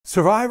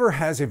Survivor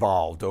has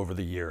evolved over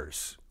the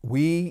years.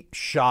 We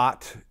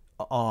shot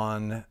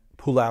on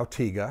Pulau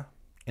Tiga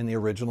in the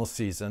original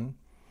season,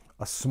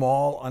 a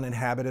small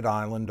uninhabited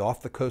island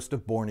off the coast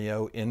of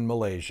Borneo in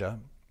Malaysia.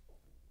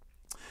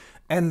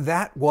 And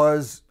that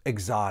was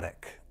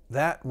exotic.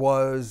 That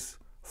was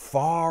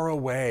far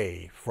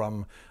away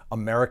from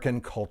American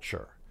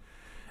culture.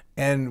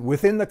 And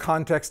within the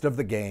context of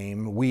the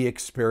game, we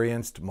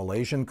experienced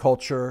Malaysian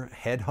culture,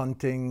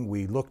 headhunting.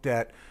 We looked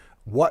at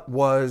what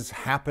was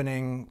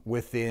happening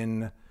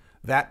within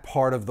that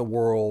part of the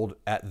world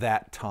at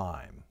that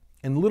time.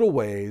 In little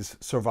ways,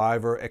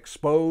 Survivor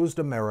exposed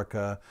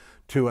America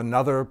to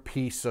another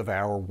piece of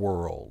our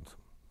world.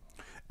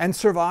 And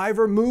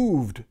Survivor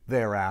moved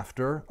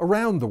thereafter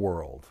around the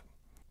world,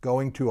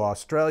 going to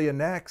Australia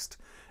next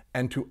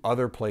and to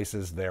other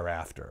places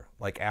thereafter,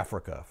 like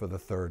Africa for the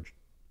third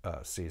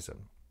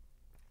season.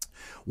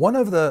 One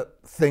of the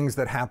things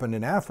that happened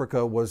in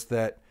Africa was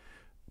that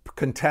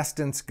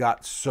contestants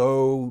got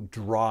so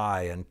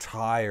dry and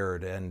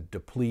tired and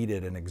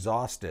depleted and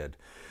exhausted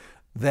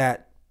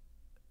that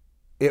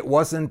it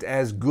wasn't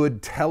as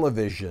good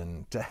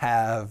television to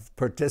have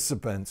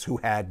participants who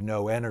had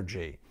no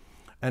energy.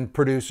 And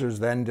producers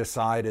then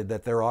decided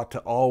that there ought to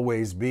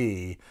always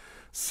be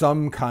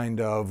some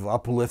kind of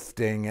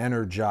uplifting,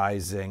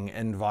 energizing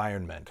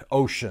environment,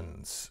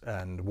 oceans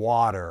and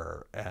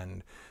water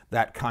and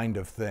that kind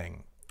of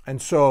thing.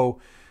 And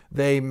so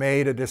they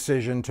made a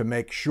decision to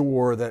make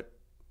sure that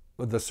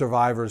the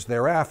survivors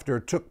thereafter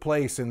took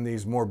place in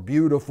these more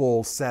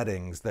beautiful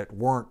settings that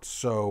weren't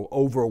so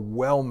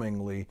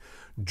overwhelmingly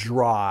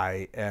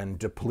dry and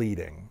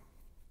depleting.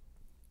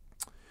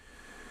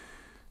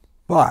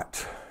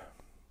 But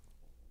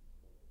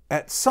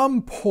at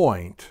some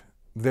point,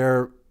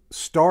 there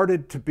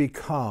started to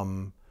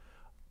become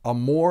a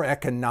more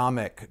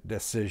economic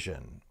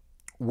decision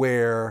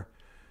where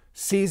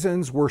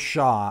seasons were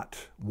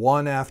shot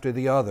one after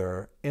the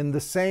other in the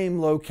same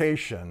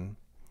location,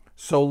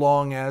 so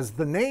long as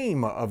the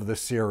name of the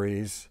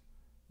series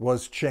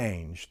was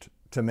changed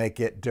to make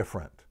it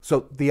different.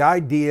 So the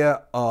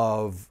idea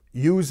of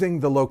using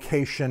the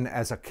location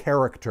as a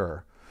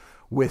character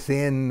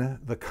within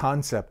the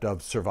concept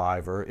of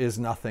Survivor is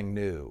nothing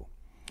new.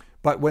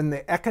 But when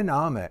the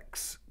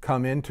economics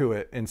come into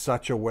it in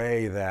such a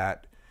way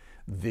that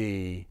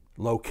the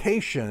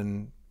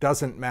location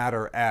doesn't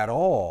matter at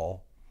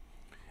all,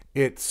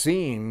 it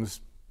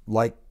seems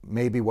like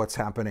maybe what's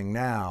happening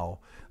now,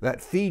 that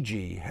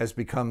Fiji has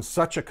become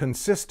such a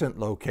consistent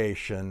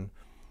location,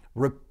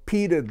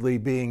 repeatedly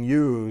being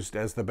used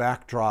as the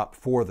backdrop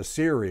for the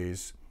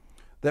series,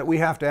 that we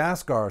have to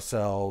ask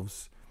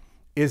ourselves,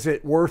 is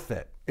it worth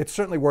it? It's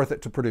certainly worth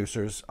it to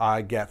producers.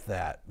 I get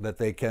that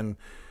they can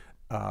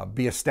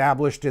be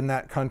established in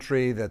that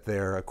country, that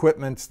their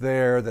equipment's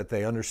there, that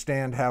they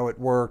understand how it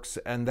works,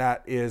 and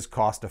that is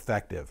cost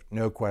effective,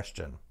 no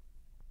question.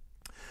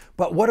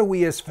 But what do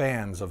we as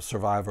fans of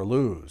Survivor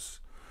lose?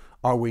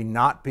 Are we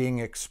not being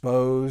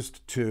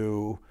exposed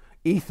to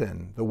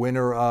Ethan, the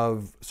winner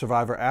of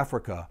Survivor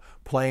Africa,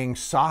 playing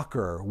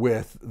soccer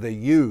with the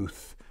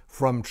youth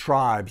from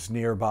tribes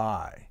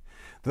nearby?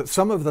 That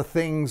some of the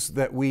things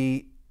that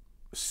we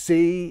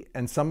see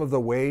and some of the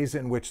ways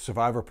in which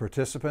Survivor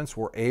participants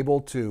were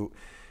able to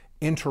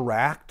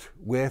interact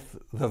with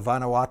the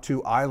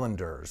Vanuatu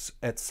Islanders,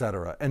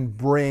 etc., and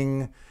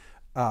bring,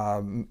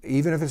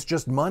 even if it's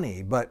just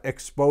money, but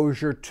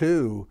exposure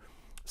to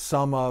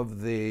some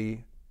of the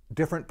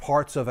different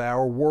parts of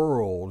our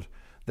world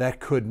that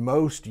could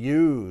most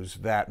use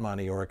that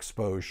money or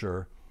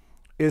exposure,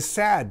 is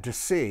sad to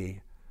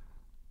see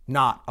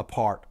not a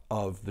part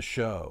of the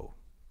show.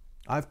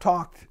 I've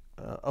talked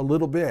a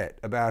little bit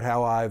about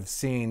how I've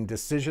seen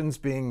decisions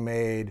being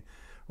made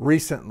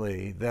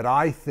recently that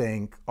I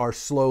think are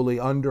slowly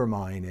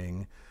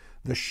undermining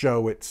the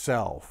show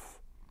itself.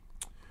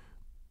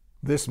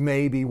 This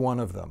may be one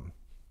of them.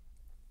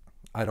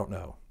 I don't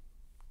know.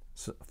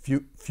 So,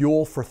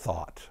 fuel for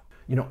thought.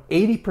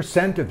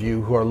 80% of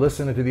you who are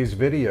listening to these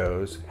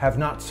videos have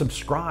not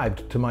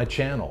subscribed to my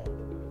channel.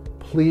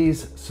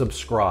 Please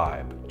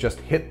subscribe.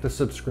 Just hit the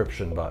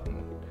subscription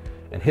button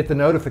and hit the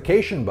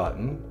notification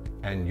button,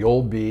 and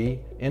you'll be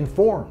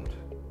informed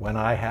when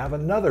I have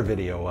another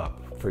video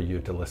up for you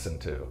to listen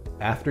to.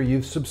 After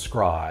you've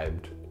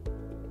subscribed,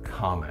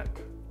 comment.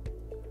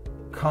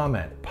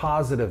 Comment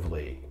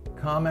positively,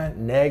 comment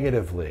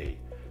negatively.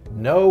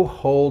 No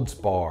holds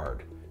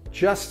barred.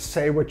 Just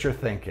say what you're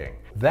thinking.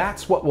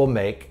 That's what will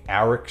make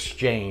our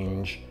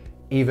exchange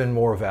even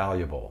more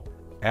valuable.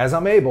 As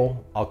I'm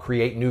able, I'll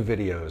create new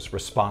videos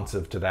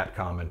responsive to that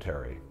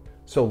commentary.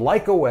 So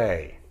like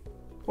away,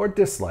 or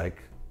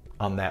dislike,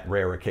 on that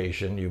rare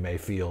occasion you may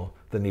feel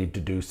the need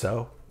to do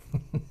so.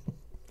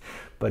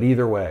 But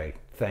either way,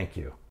 thank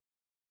you.